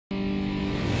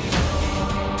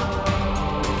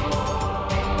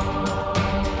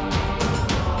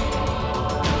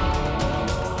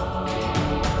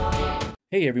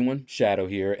Hey everyone, Shaedow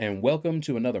here, and welcome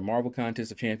to another Marvel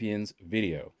Contest of Champions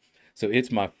video. So it's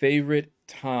my favorite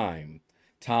time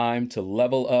to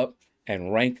level up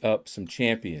and rank up some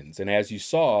champions. And as you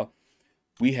saw,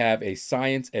 we have a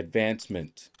science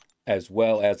advancement as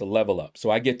well as a level up.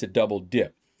 So I get to double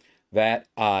dip. That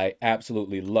I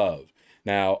absolutely love.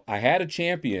 Now, I had a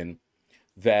champion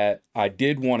that I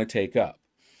did want to take up.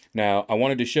 Now, I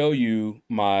wanted to show you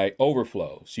my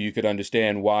overflow so you could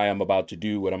understand why I'm about to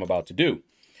do what I'm about to do.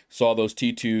 Saw those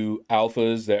T2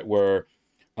 alphas that were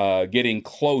getting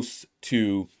close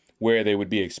to where they would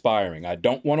be expiring. I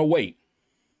don't want to wait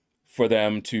for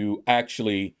them to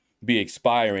actually be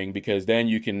expiring, because then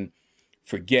you can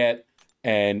forget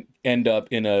and end up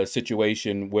in a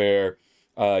situation where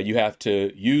you have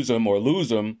to use them or lose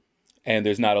them and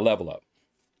there's not a level up.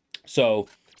 So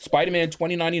Spider-Man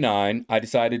 2099, I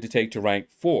decided to take to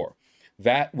rank 4.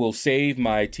 That will save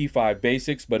my T5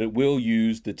 basics, but it will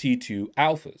use the T2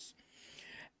 alphas.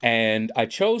 And I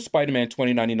chose Spider-Man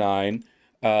 2099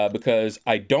 because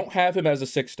I don't have him as a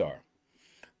 6-star.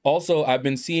 Also, I've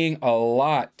been seeing a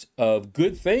lot of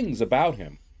good things about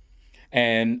him.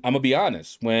 And I'm going to be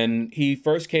honest, when he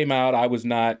first came out, I was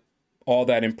not all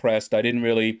that impressed. I didn't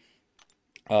really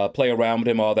play around with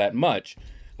him all that much.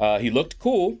 He looked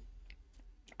cool.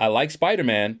 I like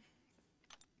Spider-Man,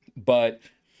 but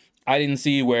I didn't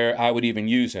see where I would even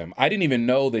use him. I didn't even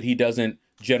know that he doesn't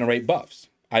generate buffs.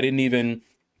 I didn't even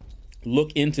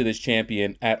look into this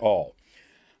champion at all.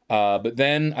 But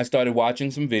then I started watching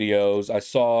some videos. I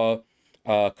saw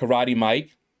Karate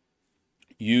Mike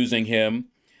using him,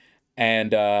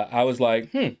 and I was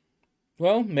like,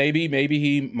 well, maybe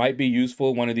he might be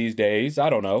useful one of these days.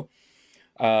 I don't know.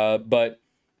 But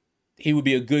he would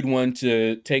be a good one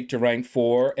to take to rank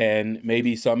 4, and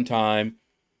maybe sometime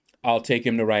I'll take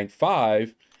him to rank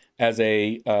 5 as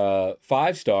a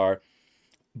 5-star.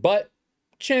 But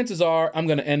chances are I'm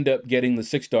going to end up getting the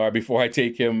 6-star before I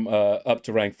take him up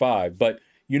to rank 5. But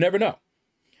you never know.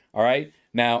 All right.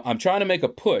 Now I'm trying to make a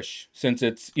push since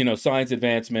it's, science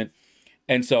advancement.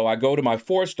 And so I go to my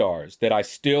 4-stars that I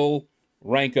still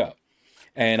rank up.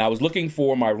 And I was looking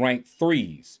for my rank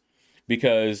 3s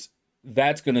because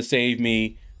that's going to save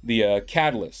me the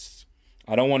catalysts.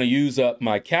 I don't want to use up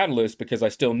my catalysts because I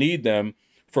still need them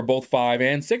for both 5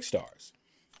 and 6 stars.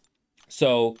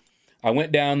 So I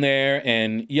went down there,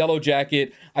 and Yellow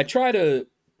Jacket, I try to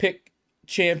pick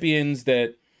champions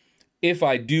that if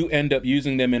I do end up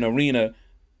using them in arena,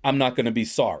 I'm not going to be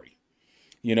sorry.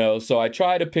 So I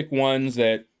try to pick ones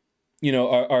that,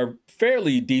 are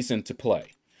fairly decent to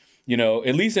play,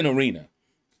 at least in arena.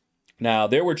 Now,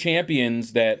 there were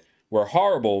champions that were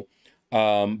horrible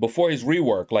before his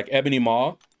rework, like Ebony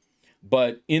Maw.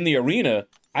 But in the arena,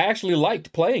 I actually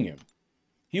liked playing him.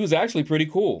 He was actually pretty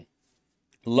cool.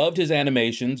 Loved his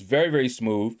animations, very, very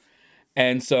smooth.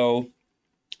 And so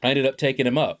I ended up taking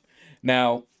him up.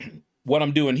 Now, what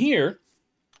I'm doing here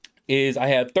is I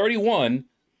have 31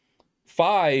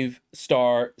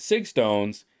 5-star Sig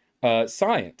Stones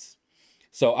science.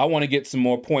 So I want to get some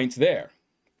more points there.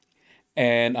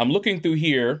 And I'm looking through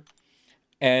here,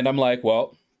 and I'm like,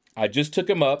 well, I just took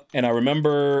him up, and I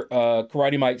remember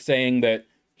Karate Mike saying that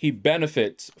he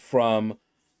benefits from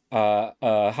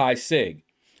high Sig.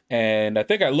 And I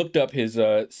think I looked up his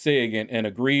Sig and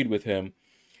agreed with him.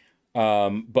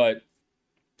 But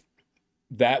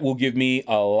that will give me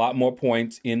a lot more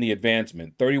points in the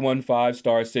advancement. 31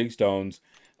 5-star Sig Stones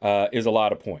is a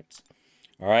lot of points.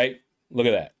 All right, look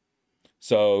at that.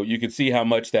 So you can see how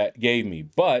much that gave me.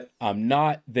 But I'm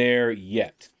not there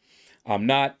yet. I'm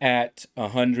not at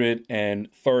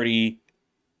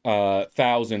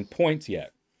 130,000 points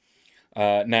yet.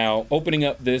 Now, opening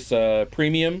up this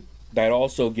premium, that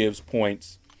also gives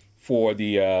points for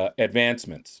the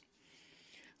advancements.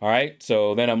 All right,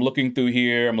 so then I'm looking through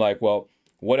here. I'm like, well,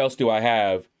 what else do I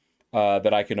have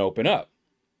that I can open up?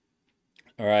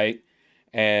 All right,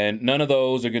 and none of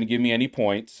those are going to give me any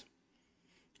points.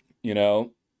 I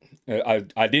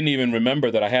didn't even remember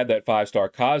that I had that 5-star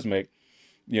Cosmic.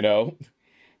 Now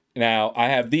I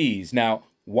have these. Now,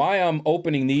 why I'm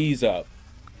opening these up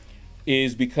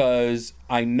is because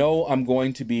I know I'm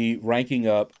going to be ranking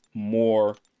up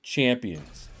more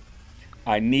champions.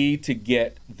 I need to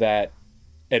get that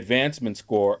advancement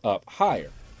score up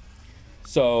higher.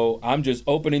 So I'm just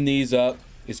opening these up.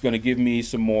 It's going to give me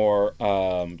some more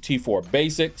T4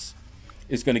 basics.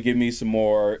 It's going to give me some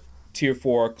more Tier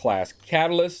 4 class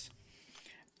catalysts.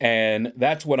 And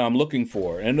that's what I'm looking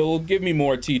for. And it'll give me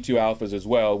more T2 alphas as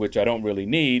well, which I don't really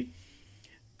need.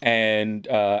 And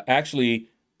actually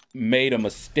made a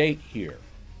mistake here.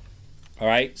 All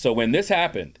right. So when this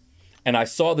happened and I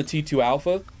saw the T2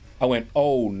 alpha, I went,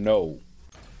 oh no.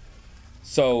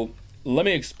 So let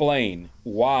me explain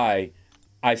why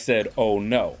I said, oh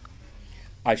no.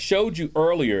 I showed you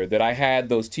earlier that I had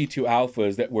those T2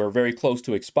 alphas that were very close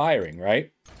to expiring,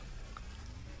 right?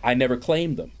 I never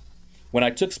claimed them. When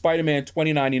I took Spider-Man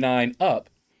 2099 up,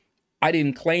 I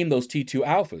didn't claim those T2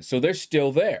 alphas, so they're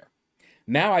still there.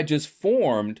 Now I just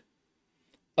formed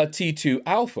a T2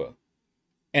 alpha,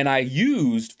 and I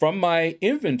used from my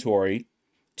inventory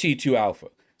T2 alpha.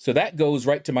 So that goes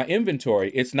right to my inventory.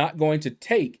 It's not going to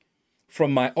take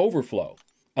from my overflow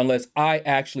unless I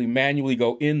actually manually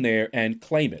go in there and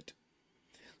claim it.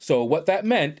 So what that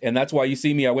meant, and that's why you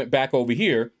see me, I went back over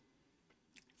here.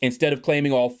 Instead of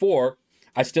claiming all 4,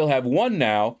 I still have 1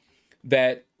 now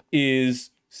that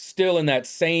is still in that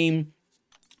same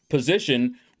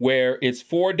position where it's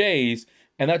 4 days,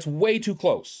 and that's way too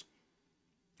close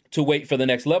to wait for the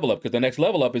next level up, because the next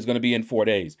level up is going to be in 4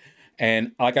 days.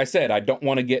 And like I said, I don't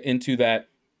want to get into that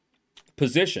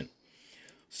position.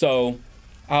 So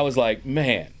I was like,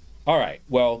 man, all right,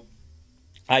 well,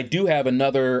 I do have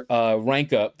another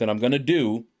rank up that I'm going to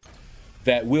do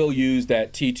that will use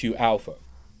that T2 alpha.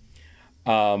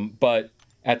 But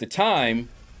at the time,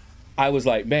 I was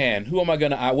like, man, who am I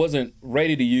going to, I wasn't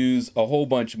ready to use a whole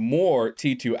bunch more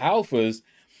T2 alphas,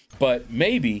 but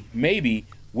maybe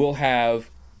we'll have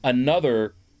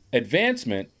another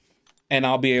advancement and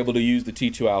I'll be able to use the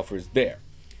T2 alphas there.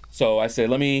 So I said,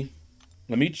 let me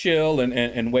chill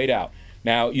and wait out.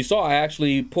 Now, you saw I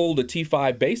actually pulled a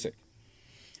T5 basic.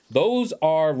 Those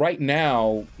are right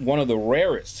now one of the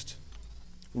rarest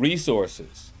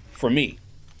resources for me.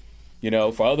 You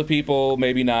know, for other people,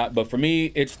 maybe not, but for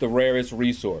me, it's the rarest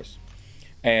resource.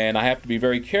 And I have to be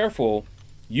very careful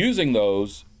using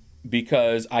those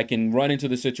because I can run into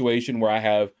the situation where I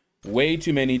have way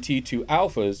too many T2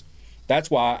 alphas. That's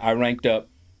why I ranked up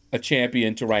a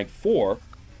champion to rank 4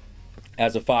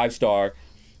 as a 5-star,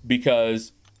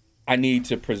 because I need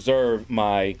to preserve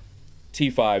my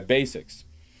T5 basics.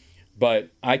 But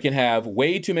I can have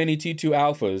way too many T2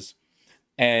 alphas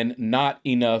and not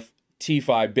enough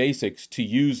T5 basics to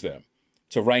use them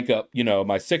to rank up, you know,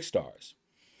 my 6 stars.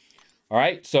 All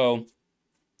right, so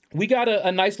we got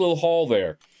a nice little haul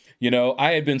there. You know,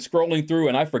 I had been scrolling through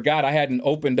and I forgot I hadn't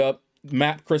opened up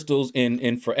map crystals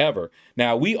in forever.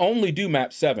 Now, we only do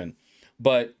map 7,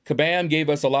 but Kabam gave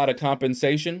us a lot of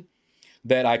compensation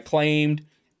that I claimed,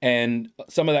 and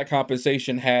some of that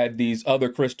compensation had these other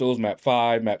crystals, map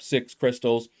 5, map 6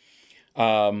 crystals,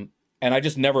 and I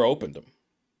just never opened them.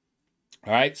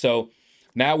 All right, so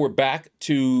now we're back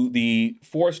to the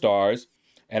 4 stars,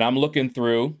 and I'm looking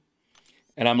through,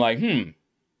 and I'm like,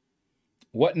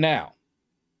 what now?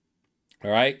 All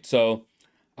right, so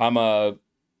I'm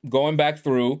going back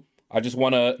through. I just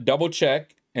want to double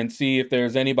check and see if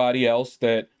there's anybody else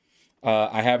that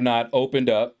I have not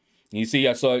opened up. You see,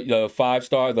 I saw the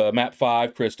 5-star, the map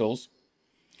 5 crystals.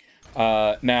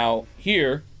 Now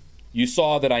here, you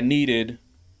saw that I needed,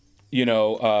 you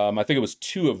know, I think it was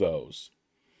 2 of those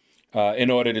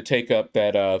in order to take up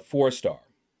that 4-star.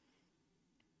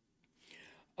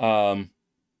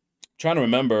 Trying to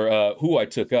remember who I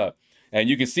took up. And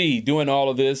you can see doing all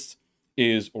of this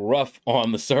is rough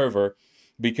on the server,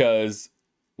 because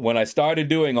when I started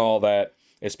doing all that,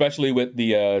 especially with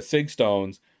the Sig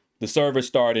Stones, the server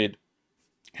started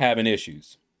having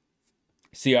issues.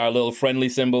 See our little friendly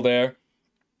symbol there?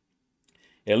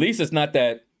 At least it's not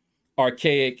that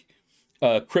archaic,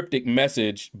 cryptic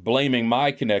message blaming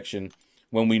my connection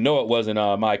when we know it wasn't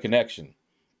my connection.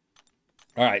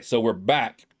 All right, so we're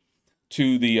back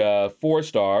to the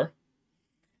 4-star,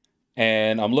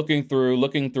 and I'm looking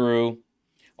through.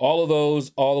 All of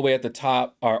those, all the way at the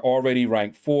top, are already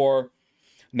ranked 4.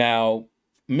 Now,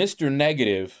 Mr.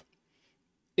 Negative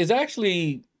is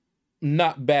actually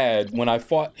not bad. When I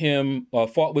fought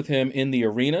with him in the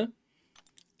arena,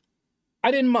 I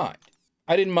didn't mind.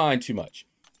 I didn't mind too much.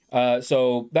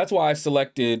 So that's why I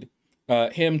selected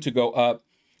him to go up.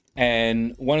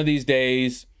 And one of these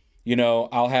days, you know,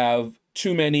 I'll have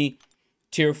too many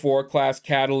tier 4 class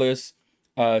catalysts,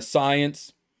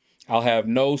 science. I'll have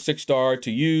no 6-star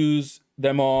to use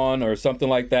them on or something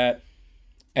like that.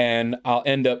 And I'll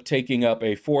end up taking up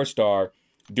a 4-star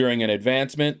during an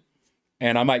advancement,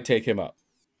 and I might take him up.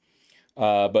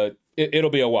 But it'll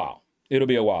be a while. It'll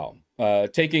be a while.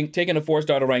 Taking a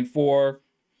 4-star to rank 4,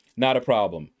 not a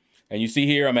problem. And you see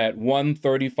here, I'm at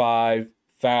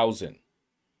 135,000.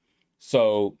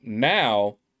 So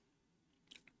now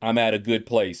I'm at a good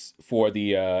place for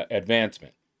the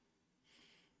advancement.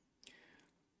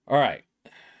 All right.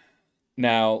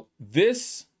 Now,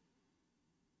 this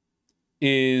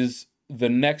is the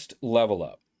next level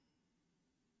up.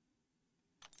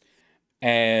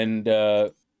 And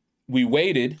we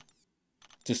waited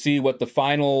to see what the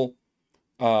final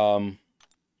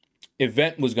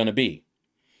event was going to be.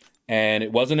 And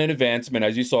it wasn't an advancement.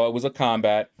 As you saw, it was a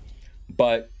combat.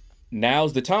 But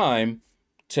now's the time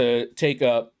to take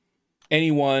up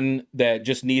anyone that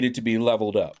just needed to be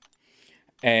leveled up.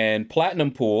 And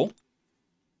Platinum Pool,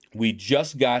 we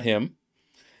just got him.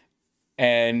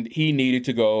 And he needed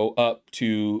to go up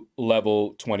to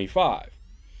level 25.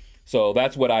 So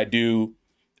that's what I do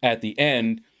at the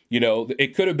end. You know,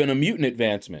 it could have been a mutant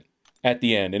advancement at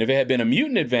the end. And if it had been a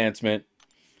mutant advancement,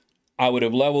 I would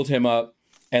have leveled him up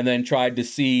and then tried to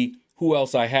see who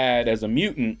else I had as a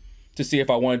mutant to see if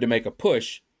I wanted to make a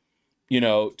push, you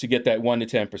know, to get that 1 to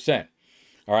 10%.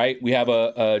 All right, we have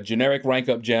a generic rank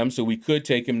up gem, so we could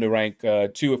take him to rank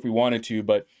 2 if we wanted to,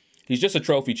 but he's just a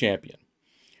trophy champion.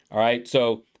 All right,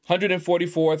 so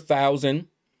 144,000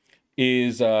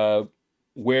 is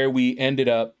where we ended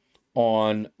up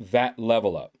on that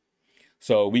level up.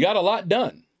 So we got a lot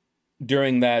done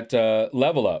during that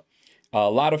level up. A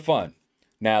lot of fun.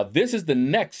 Now, this is the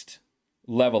next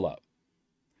level up.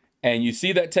 And you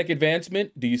see that tech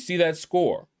advancement? Do you see that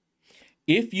score?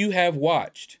 If you have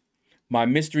watched my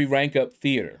mystery rank up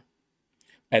theater,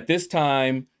 at this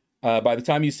time, by the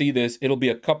time you see this, it'll be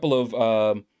a couple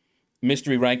of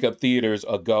mystery rank up theaters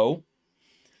ago.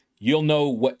 You'll know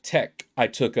what tech I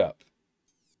took up.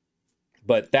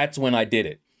 But that's when I did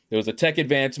it. There was a tech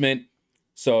advancement.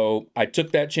 So I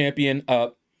took that champion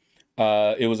up.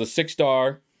 It was a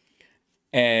 6-star.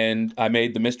 And I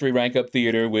made the mystery rank up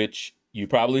theater, which you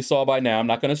probably saw by now. I'm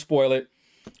not going to spoil it.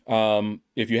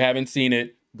 If you haven't seen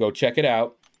it, go check it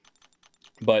out.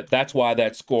 But that's why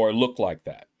that score looked like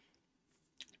that.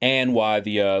 And why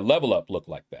the level up looked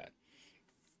like that.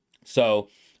 So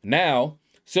now,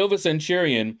 Silver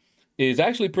Centurion is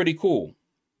actually pretty cool.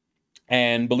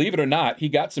 And believe it or not, he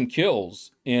got some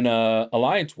kills in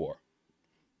Alliance War.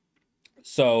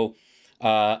 So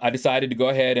I decided to go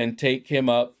ahead and take him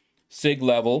up SIG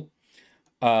level.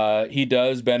 He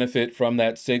does benefit from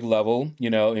that SIG level, you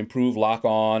know, improve lock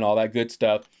on, all that good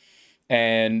stuff.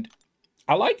 And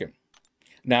I like him.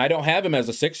 Now, I don't have him as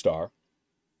a 6-star,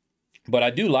 but I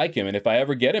do like him. And if I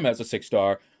ever get him as a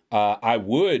 6-star, I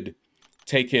would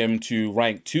take him to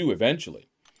rank 2 eventually.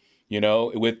 You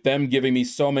know, with them giving me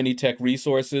so many tech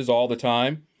resources all the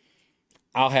time,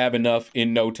 I'll have enough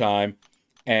in no time,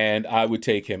 and I would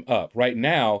take him up. Right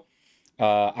now,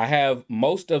 I have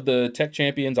most of the tech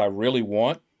champions I really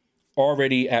want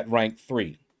already at rank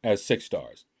 3 as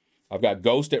 6-stars. I've got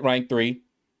Ghost at rank 3,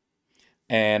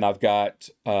 and I've got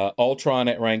Ultron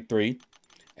at rank 3,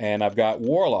 and I've got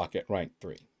Warlock at rank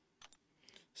 3.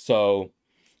 So,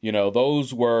 you know,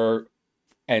 those were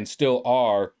and still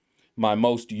are my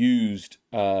most used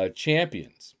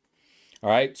champions. All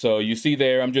right, so you see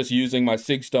there, I'm just using my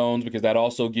SIG stones because that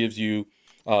also gives you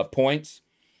points.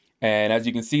 And as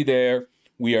you can see there,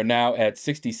 we are now at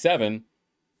 67,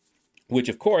 which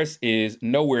of course is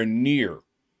nowhere near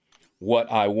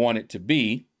what I want it to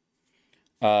be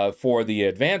for the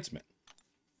advancement.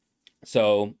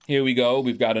 So here we go.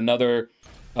 We've got another,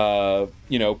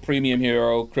 you know, premium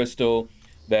hero crystal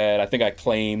that I think I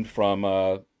claimed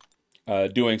from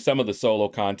doing some of the solo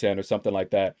content or something like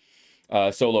that,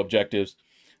 solo objectives.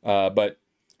 But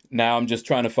now I'm just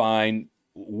trying to find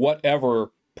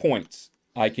whatever points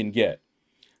I can get.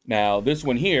 Now, this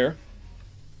one here,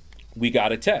 we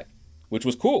got a tech, which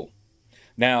was cool.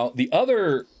 Now, the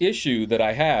other issue that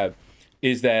I have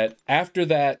is that after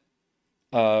that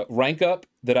rank up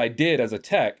that I did as a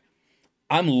tech,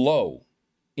 I'm low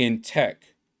in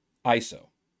tech ISO.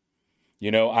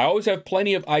 You know, I always have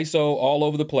plenty of ISO all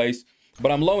over the place,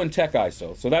 but I'm low in tech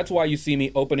ISO. So that's why you see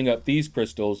me opening up these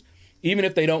crystals, even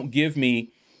if they don't give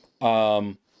me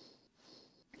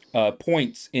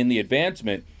points in the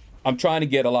advancement. I'm trying to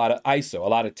get a lot of ISO, a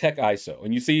lot of tech ISO.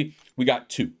 And you see, we got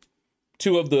two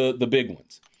of the big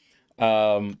ones.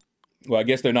 Well, I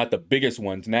guess they're not the biggest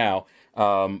ones now,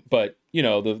 but, you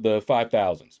know, the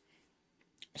 5,000s.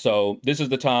 So this is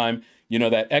the time, you know,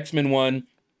 that X-Men one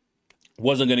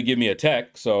wasn't going to give me a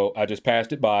tech, so I just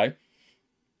passed it by.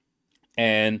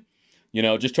 And, you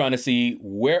know, just trying to see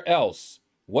what else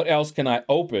can I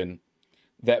open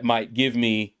that might give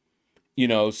me, you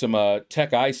know, some tech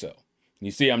ISO.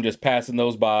 You see, I'm just passing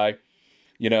those by,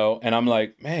 you know, and I'm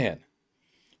like, man,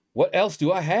 what else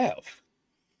do I have?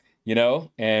 You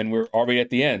know, and we're already at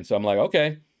the end. So I'm like,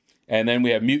 okay. And then we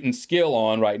have mutant skill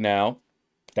on right now.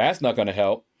 That's not going to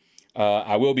help.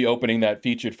 I will be opening that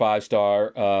featured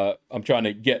 5-star. I'm trying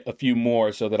to get a few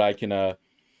more so that I can have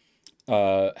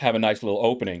a nice little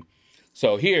opening.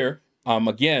 So here, I'm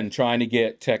again trying to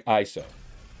get tech ISO.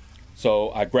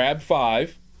 So I grabbed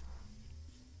 5.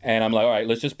 And I'm like, all right,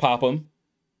 let's just pop them.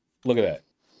 Look at that.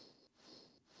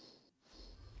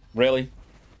 Really?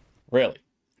 Really?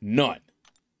 None.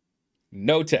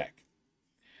 No tech.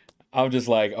 I'm just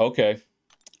like, okay.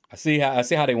 I see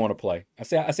how they want to play. I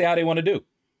see how they want to do.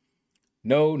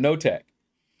 No tech.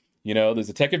 You know, there's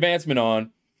a tech advancement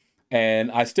on,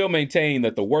 and I still maintain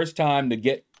that the worst time to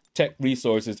get tech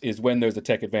resources is when there's a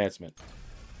tech advancement.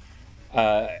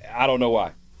 I don't know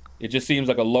why. It just seems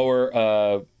like a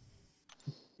lower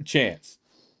chance.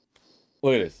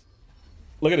 Look at this.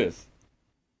 Look at this.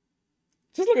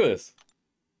 Just look at this.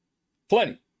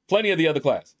 Plenty of the other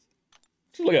classes.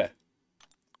 Just look at that.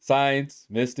 Science,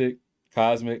 Mystic,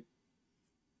 Cosmic,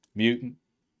 Mutant,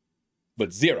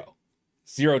 but zero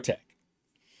tech.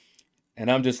 And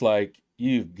I'm just like,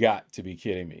 you've got to be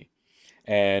kidding me.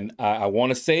 And I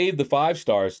want to save the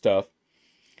 5-star stuff.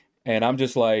 And I'm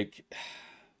just like,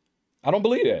 I don't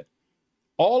believe it.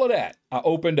 All of that, I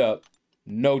opened up,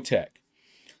 no tech.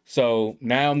 So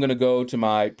now I'm going to go to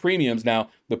my premiums. Now,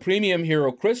 the premium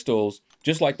hero crystals,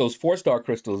 just like those 4-star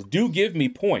crystals, do give me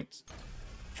points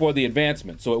for the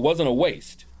advancement. So it wasn't a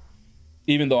waste,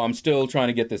 even though I'm still trying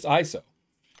to get this ISO.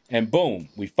 And boom,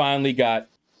 we finally got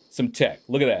some tech.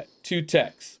 Look at that, 2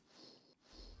 techs.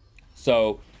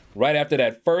 So right after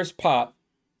that first pop,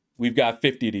 we've got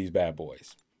 50 of these bad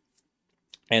boys.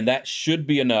 And that should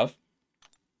be enough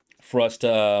for us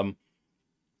to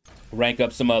rank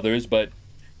up some others. But,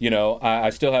 you know, I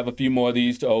still have a few more of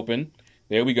these to open.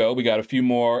 There we go. We got a few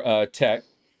more tech.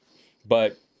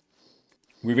 But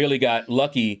we really got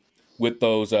lucky with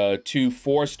those 2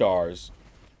 4-stars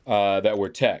that were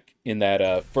tech in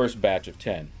that first batch of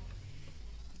 10.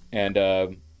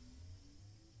 And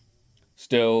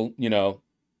still, you know,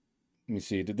 let me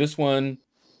see. Did this one?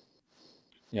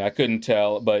 Yeah, I couldn't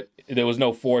tell, but there was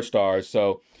no 4-stars.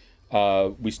 So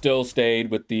we still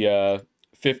stayed with the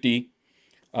 50,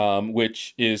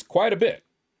 which is quite a bit.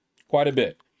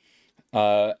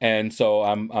 And so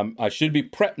I should be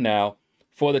prepped now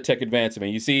for the tech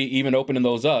advancement. You see, even opening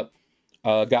those up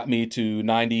got me to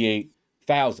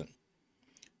 98,000.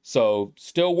 So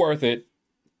still worth it.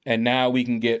 And now we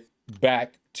can get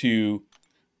back to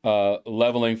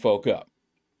leveling folk up.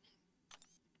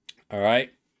 All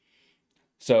right.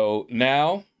 So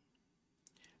now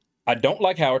I don't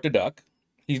like Howard the Duck.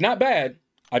 He's not bad.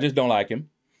 I just don't like him.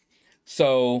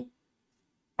 So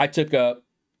I took up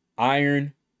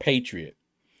Iron Patriot,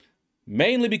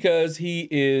 mainly because he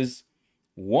is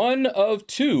one of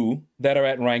 2 that are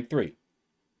at rank 3.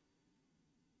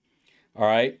 All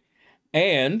right.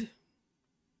 And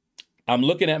I'm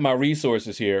looking at my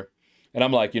resources here and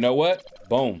I'm like, you know what?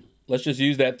 Boom. Let's just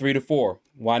use that 3 to 4.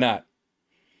 Why not?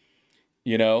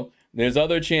 You know, there's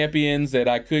other champions that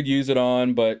I could use it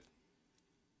on, but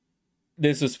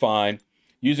this is fine.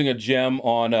 Using a gem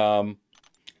on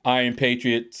Iron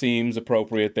Patriot seems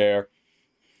appropriate there.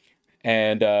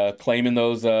 And claiming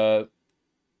those ISO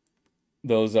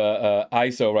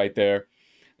right there.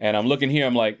 And I'm looking here,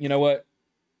 I'm like, you know what?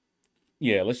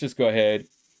 Yeah, let's just go ahead.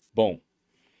 Boom.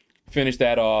 Finish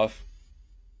that off.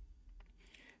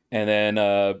 And then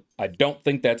I don't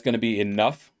think that's going to be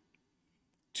enough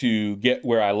to get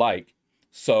where I like.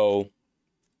 So,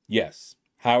 yes,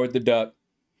 Howard the Duck.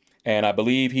 And I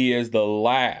believe he is the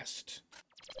last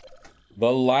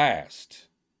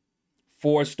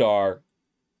 4-star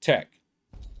tech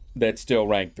that's still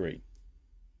rank 3.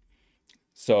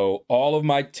 So all of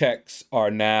my techs are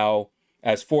now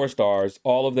as 4-stars.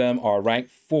 All of them are rank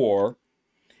 4.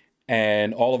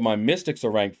 And all of my mystics are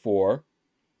rank 4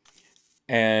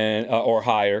 and or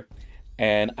higher.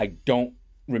 And I don't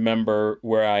remember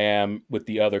where I am with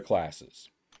the other classes.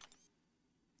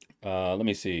 Let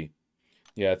me see.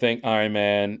 Yeah, I think Iron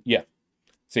Man. Yeah.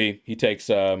 See, he takes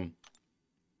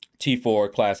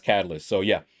T4 class catalyst. So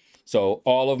yeah. So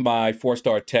all of my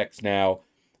 4-star techs now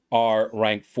are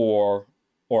rank 4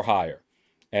 or higher.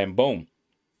 And boom.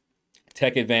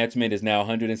 Tech advancement is now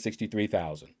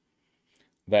 163,000.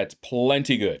 That's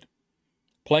plenty good.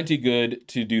 Plenty good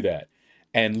to do that.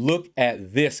 And look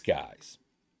at this, guys.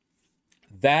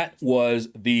 That was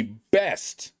the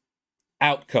best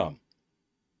outcome.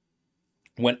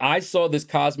 When I saw this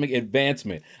cosmic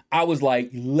advancement, I was like,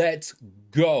 let's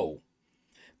go.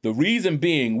 The reason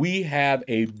being, we have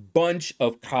a bunch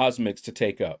of cosmics to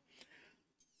take up.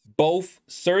 Both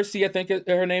Cersei, I think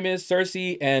her name is,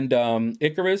 Cersei and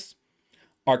Icarus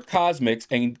are cosmics,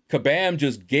 and Kabam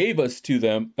just gave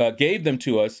them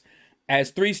to us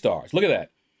as 3-stars. Look at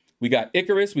that. We got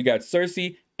Icarus, we got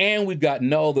Cersei, and we've got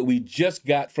Null that we just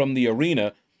got from the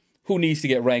arena, who needs to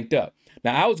get ranked up.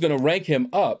 Now, I was going to rank him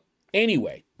up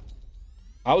anyway.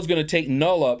 I was going to take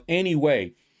Null up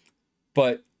anyway,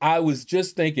 but I was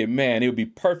just thinking, man, it would be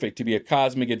perfect to be a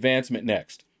cosmic advancement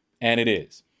next. And it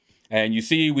is. And you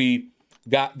see, we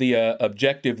got the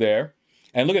objective there.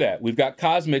 And look at that. We've got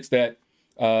cosmics that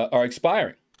are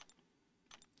expiring.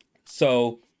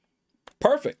 So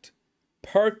perfect.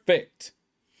 Perfect.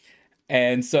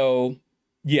 And so,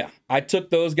 yeah, I took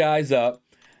those guys up.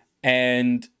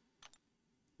 And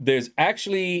there's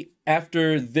actually,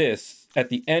 after this, at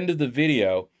the end of the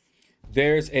video,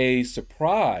 there's a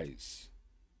surprise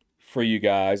for you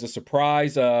guys, a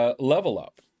surprise level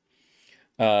up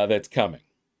that's coming.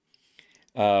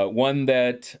 One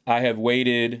that I have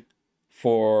waited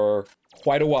for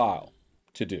quite a while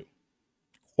to do.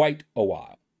 Quite a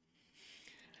while.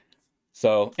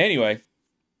 So anyway,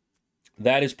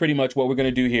 that is pretty much what we're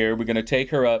going to do here. We're going to take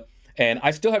her up, and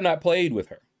I still have not played with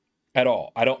her at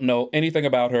all. I don't know anything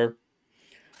about her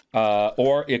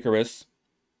or Icarus.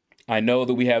 I know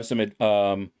that we have some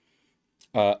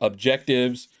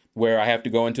objectives where I have to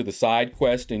go into the side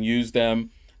quest and use them.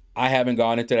 I haven't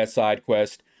gone into that side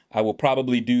quest. I will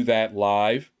probably do that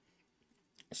live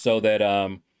so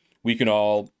that we can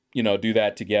all, do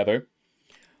that together.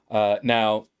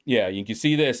 Now, yeah, you can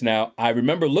see this. Now, I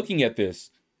remember looking at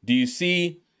this. Do you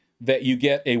see that you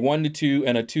get a 1 to 2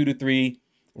 and a 2 to 3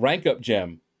 rank up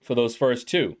gem for those first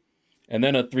two, and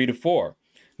then a 3 to 4?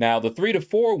 Now, the 3 to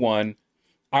 4 one,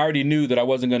 I already knew that I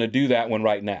wasn't going to do that one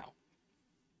right now.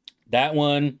 That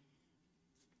one,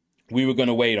 we were going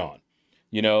to wait on.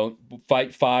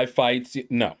 Fight 5 fights.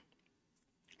 No,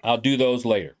 I'll do those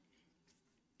later.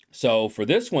 So for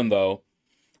this one, though,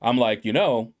 I'm like,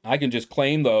 I can just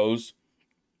claim those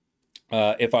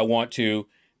if I want to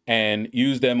and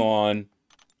use them on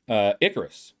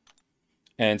Icarus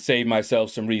and save myself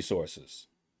some resources.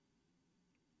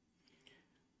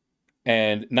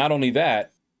 And not only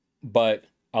that, but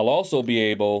I'll also be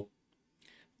able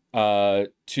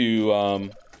to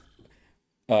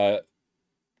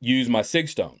use my Sig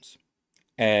Stones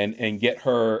and get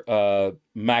her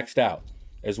maxed out,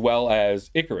 as well as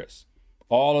Icarus.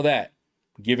 All of that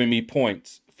giving me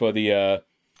points for the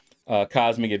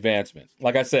cosmic advancement.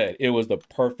 Like I said, it was the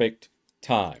perfect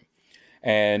time.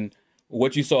 And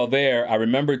what you saw there, I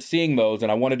remembered seeing those,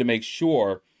 and I wanted to make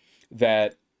sure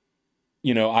that,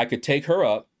 I could take her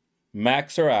up,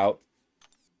 max her out,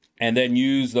 and then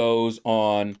use those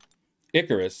on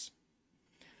Icarus.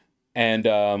 And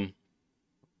so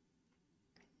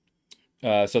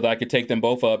that I could take them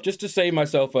both up just to save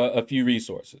myself a few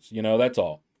resources. That's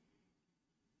all.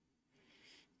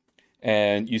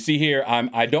 And you see here,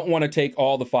 I don't want to take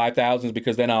all the 5,000s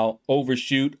because then I'll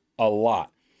overshoot a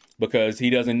lot because he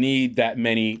doesn't need that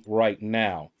many right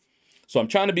now. So I'm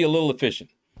trying to be a little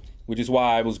efficient, which is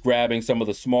why I was grabbing some of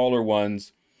the smaller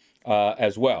ones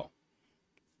as well.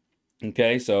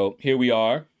 Okay, so here we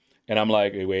are. And I'm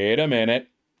like, wait a minute.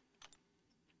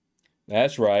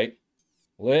 That's right.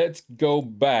 Let's go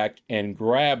back and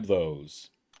grab those.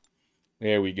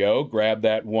 There we go. Grab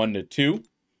that 1 to 2.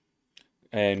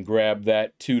 And grab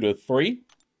that 2 to 3.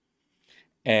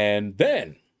 And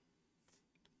then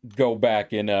go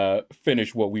back and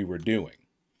finish what we were doing.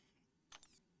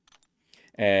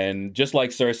 And just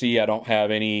like Cersei, I don't have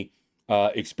any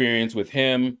experience with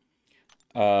him.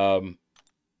 Don't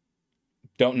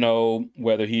know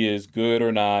whether he is good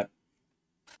or not.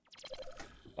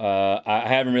 I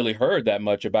haven't really heard that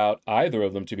much about either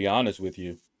of them, to be honest with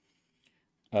you.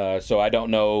 So I don't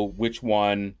know which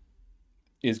one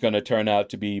is going to turn out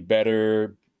to be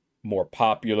better, more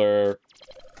popular.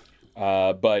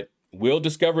 But we'll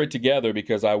discover it together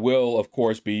because I will, of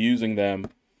course, be using them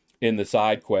in the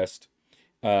side quest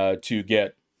to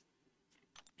get...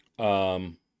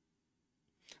 I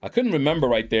couldn't remember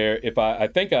right there if I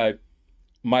think I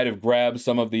might have grabbed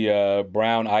some of the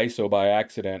brown ISO by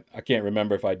accident. I can't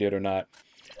remember if I did or not.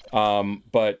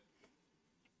 But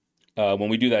when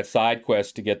we do that side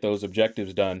quest to get those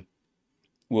objectives done,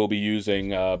 we'll be using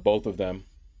both of them.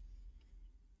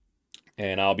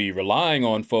 And I'll be relying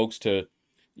on folks to,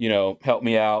 help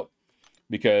me out,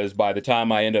 because by the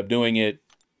time I end up doing it,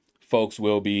 folks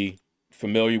will be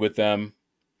familiar with them,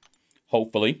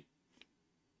 hopefully.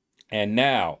 And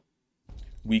now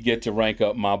we get to rank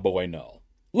up my boy Null.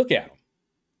 Look at him.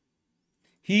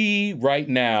 He, right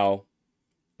now,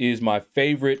 is my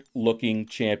favorite looking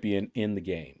champion in the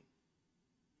game.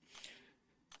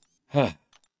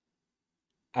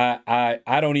 I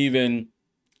don't even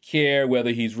care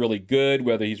whether he's really good,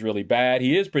 whether he's really bad.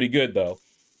 He is pretty good, though.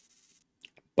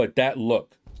 But that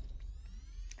look,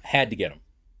 had to get him.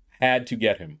 Had to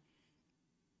get him.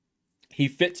 He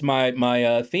fits my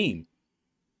theme.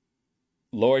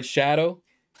 LordShaedow.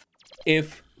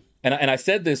 And I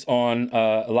said this on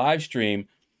a live stream,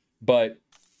 but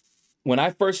when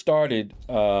I first started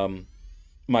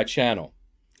my channel,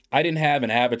 I didn't have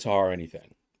an avatar or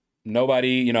anything. Nobody,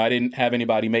 you know, I didn't have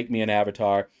anybody make me an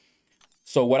avatar.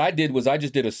 So what I did was I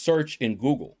just did a search in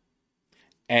Google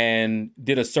and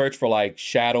did a search for like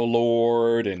Shadow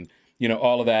Lord and, you know,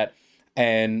 all of that.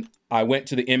 And I went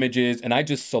to the images and I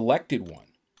just selected one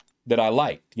that I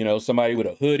liked, you know, somebody with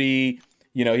a hoodie,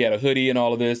 you know, he had a hoodie and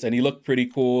all of this, and he looked pretty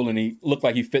cool and he looked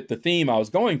like he fit the theme I was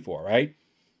going for, right?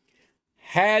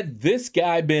 Had this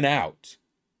guy been out,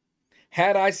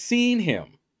 had I seen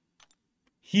him,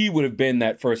 he would have been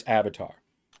that first avatar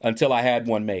until I had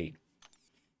one made.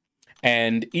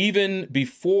 And even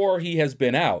before he has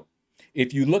been out,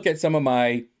 if you look at some of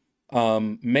my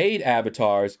made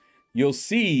avatars, you'll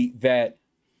see that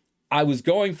I was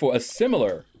going for a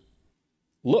similar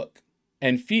look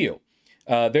and feel.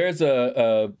 There's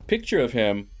a picture of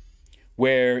him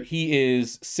where he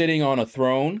is sitting on a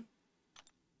throne.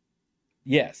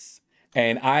 Yes.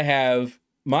 And I have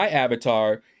my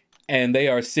avatar and they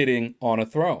are sitting on a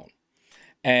throne.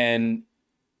 And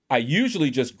I usually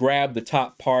just grab the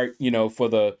top part, you know, for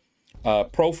the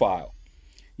profile,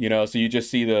 you know, so you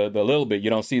just see the little bit, you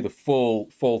don't see the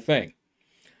full thing.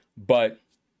 But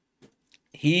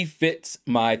he fits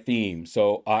my theme.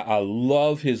 So I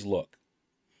love his look.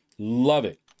 Love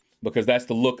it. Because that's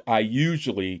the look I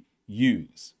usually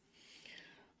use.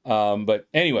 But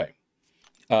anyway,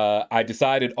 I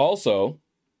decided also,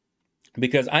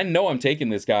 because I know I'm taking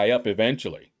this guy up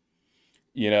eventually.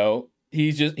 You know,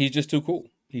 he's just too cool.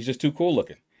 He's just too cool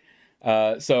looking.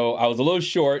 So I was a little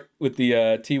short with the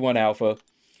T1 Alpha,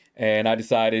 and I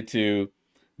decided to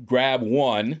grab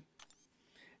one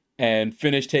and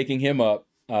finish taking him up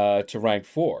to rank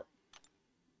 4.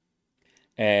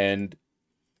 And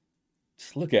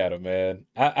just look at him, man.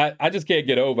 I just can't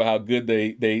get over how good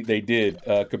they did.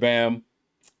 Kabam,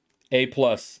 A+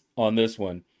 on this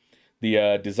one.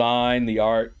 The design, the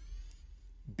art,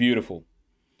 beautiful.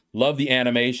 Love the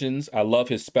animations. I love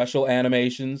his special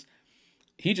animations.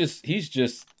 He's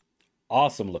just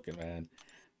awesome looking, man.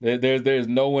 There's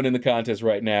no one in the contest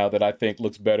right now that I think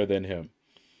looks better than him.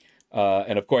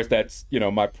 And of course, that's, you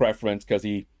know, my preference because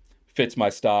he fits my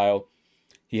style.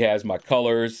 He has my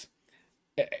colors,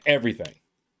 everything,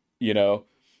 you know.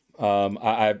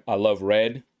 I love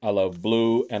red, I love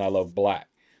blue, and I love black.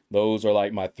 Those are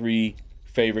like my 3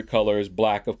 favorite colors.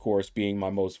 Black, of course, being my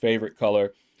most favorite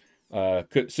color.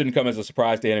 Shouldn't come as a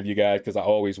surprise to any of you guys because I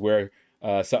always wear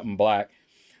something black.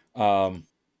 But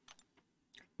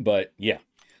yeah,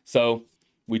 so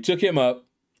we took him up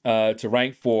to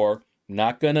rank 4.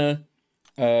 Not gonna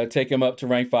take him up to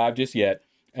rank 5 just yet.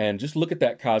 And just look at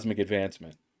that cosmic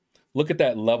advancement. Look at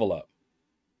that level up.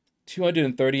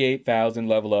 238,000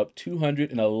 level up,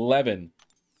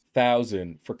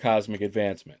 211,000 for cosmic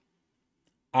advancement.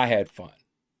 I had fun.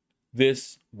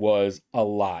 This was a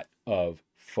lot of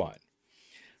fun.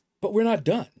 But we're not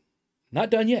done. Not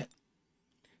done yet.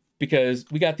 Because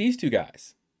we got these 2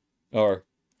 guys, or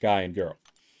guy and girl,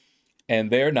 and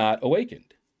they're not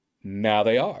awakened. Now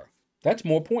they are. That's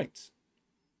more points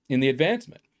in the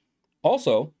advancement.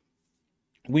 Also,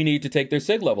 we need to take their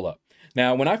SIG level up.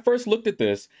 Now, when I first looked at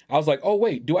this, I was like, oh,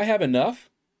 wait, do I have enough?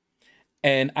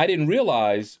 And I didn't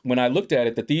realize when I looked at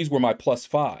it that these were my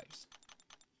 +5s.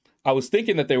 I was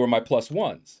thinking that they were my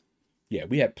 +1s. Yeah,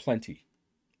 we had plenty.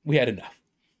 We had enough.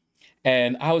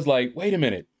 And I was like, wait a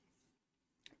minute.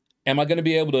 Am I going to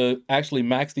be able to actually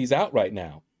max these out right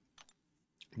now?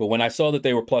 But when I saw that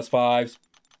they were +5s,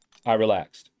 I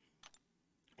relaxed.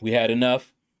 We had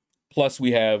enough. Plus,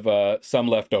 we have some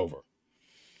left over.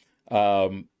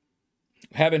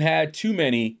 Haven't had too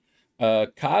many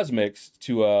cosmics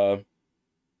to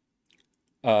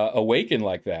awaken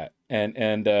like that.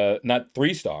 And not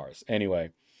 3 stars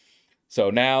anyway. So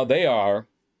now they are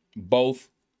both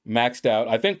maxed out.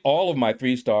 I think all of my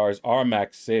 3 stars are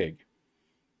max SIG.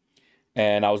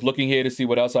 And I was looking here to see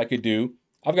what else I could do.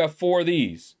 I've got 4 of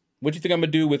these. What do you think I'm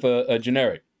going to do with a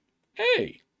generic?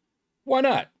 Hey, why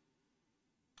not?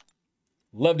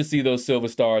 Love to see those silver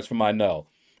stars for my null.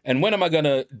 And when am I going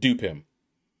to dupe him?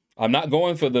 I'm not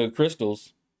going for the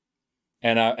crystals.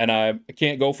 And I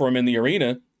can't go for him in the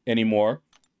arena anymore.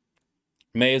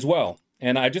 May as well.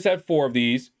 And I just have 4 of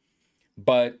these.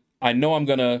 But I know I'm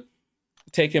going to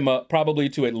take him up probably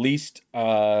to at least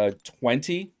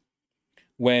 20.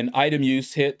 When item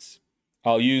use hits,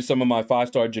 I'll use some of my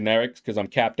 5-star generics because I'm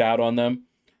capped out on them,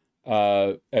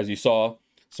 as you saw.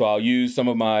 So I'll use some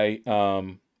of my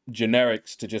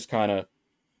generics to just kind of,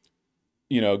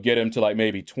 you know, get him to like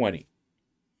maybe 20.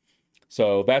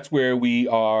 So that's where we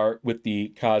are with the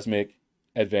cosmic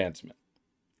advancement.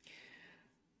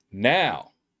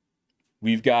 Now,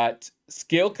 We've got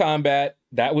skill combat.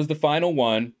 That was the final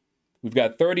one. We've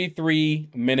got 33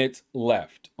 minutes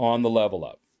left on the level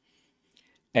up.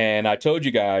 And I told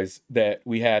you guys that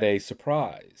we had a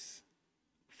surprise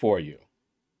for you.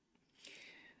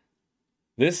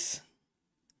 This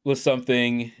was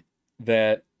something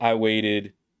that I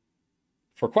waited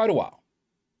for quite a while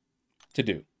to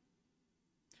do.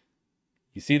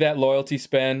 You see that loyalty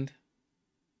spend?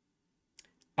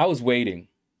 I was waiting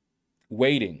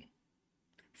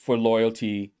for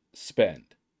loyalty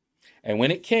spend. And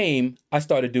when it came, I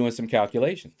started doing some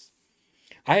calculations.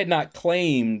 I had not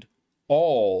claimed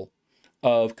all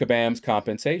of Kabam's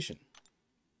compensation.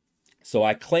 So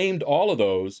I claimed all of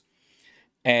those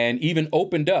and even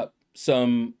opened up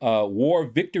some war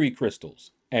victory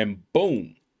crystals, and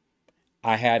boom,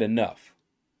 I had enough.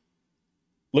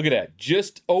 Look at that,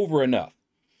 just over enough.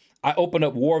 I opened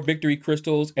up war victory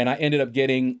crystals and I ended up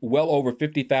getting well over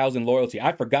 50,000 loyalty.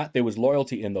 I forgot there was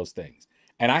loyalty in those things.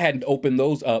 And I hadn't opened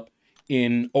those up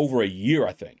in over a year,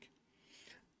 I think.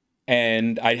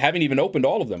 And I haven't even opened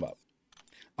all of them up.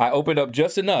 I opened up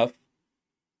just enough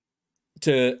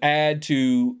to add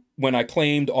to when I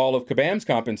claimed all of Kabam's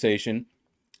compensation,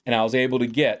 and I was able to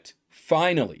get,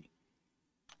 finally,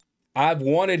 I've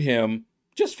wanted him,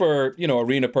 just for, you know,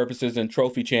 arena purposes and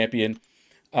trophy champion,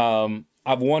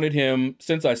 I've wanted him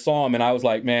since I saw him, and I was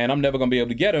like, man, I'm never going to be able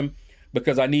to get him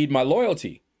because I need my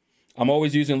loyalty. I'm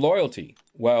always using loyalty.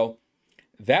 Well,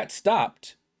 that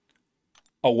stopped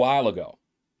a while ago.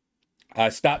 I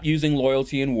stopped using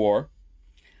loyalty in war.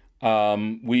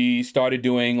 We started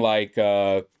doing like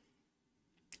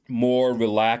more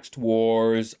relaxed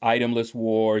wars, itemless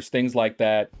wars, things like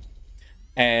that.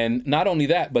 And not only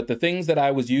that, but the things that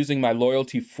I was using my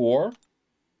loyalty for,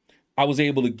 I was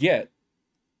able to get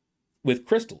with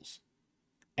crystals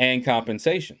and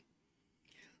compensation.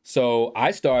 So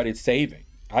I started saving.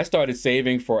 I started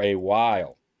saving for a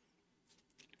while.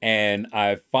 And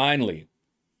I finally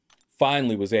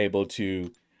was able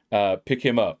to pick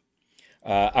him up.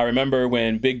 I remember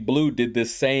when Big Blue did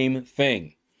this same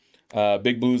thing.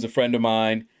 Big Blue's a friend of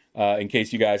mine, in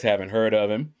case you guys haven't heard of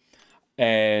him.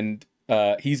 And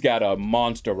he's got a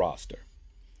monster roster.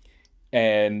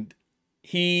 And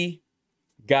he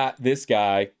got this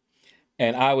guy,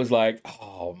 and I was like,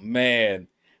 oh man,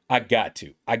 I got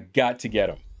to get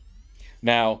him.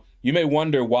 Now, you may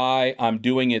wonder why I'm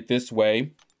doing it this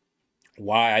way,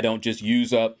 why I don't just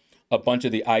use up a bunch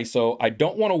of the ISO. I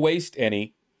don't want to waste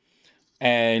any.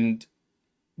 And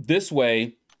this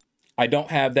way, I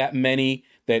don't have that many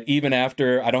that even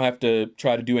after, I don't have to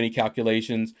try to do any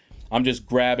calculations. I'm just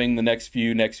grabbing the next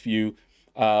few.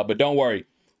 But don't worry.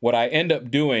 What I end up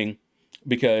doing,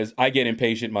 because I get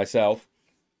impatient myself,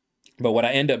 but what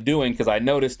I end up doing, because I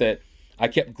noticed that I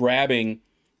kept grabbing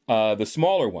the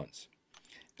smaller ones.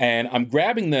 And I'm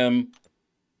grabbing them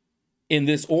in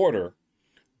this order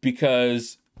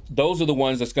because those are the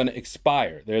ones that's going to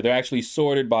expire. They're actually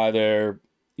sorted by their,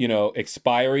 you know,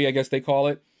 expiry, I guess they call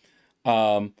it.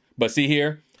 But see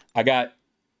here, I got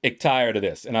tired of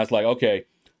this. And I was like, okay,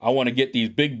 I want to get these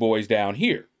big boys down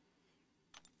here.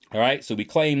 All right, so we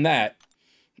claim that.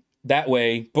 That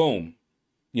way, boom,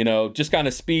 you know, just kind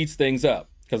of speeds things up.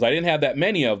 Because I didn't have that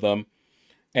many of them,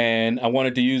 and I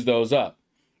wanted to use those up.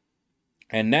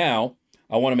 And now,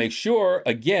 I want to make sure,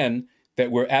 again,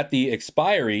 that we're at the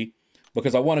expiry,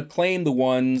 because I want to claim the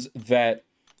ones that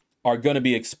are going to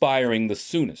be expiring the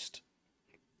soonest.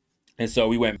 And so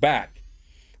we went back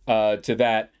to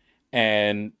that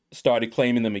and started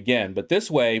claiming them again. But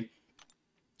this way,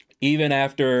 even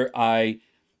after I,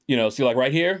 you know, see like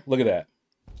right here, look at that.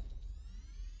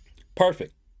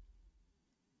 Perfect.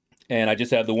 And I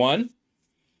just have the one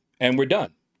and we're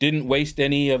done. Didn't waste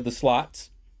any of the slots.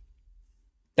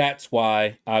 That's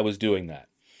why I was doing that.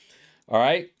 All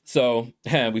right. So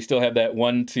we still have that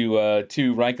 1 to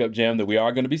 2 rank up gem that we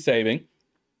are going to be saving.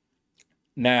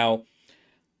 Now,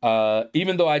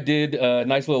 even though I did a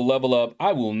nice little level up,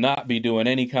 I will not be doing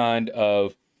any kind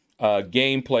of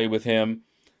gameplay with him.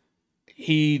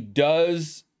 He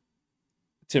does,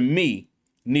 to me,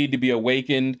 need to be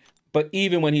awakened. But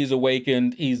even when he's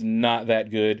awakened, he's not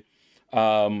that good.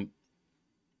 But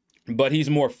he's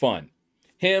more fun.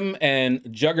 Him and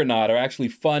Juggernaut are actually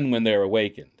fun when they're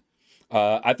awakened.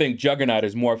 I think Juggernaut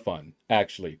is more fun,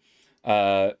 actually,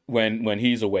 when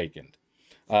he's awakened.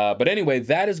 But anyway,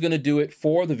 that is going to do it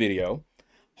for the video.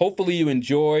 Hopefully you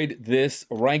enjoyed this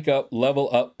rank up, level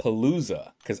up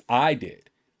Palooza, because I did.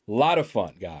 A lot of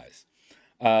fun, guys.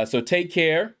 So take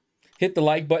care. Hit the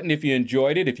like button if you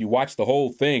enjoyed it. If you watched the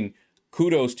whole thing,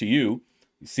 kudos to you.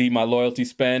 You see my loyalty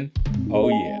spend? Oh,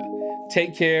 yeah.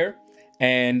 Take care,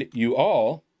 and you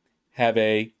all have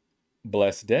a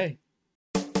Blessed day.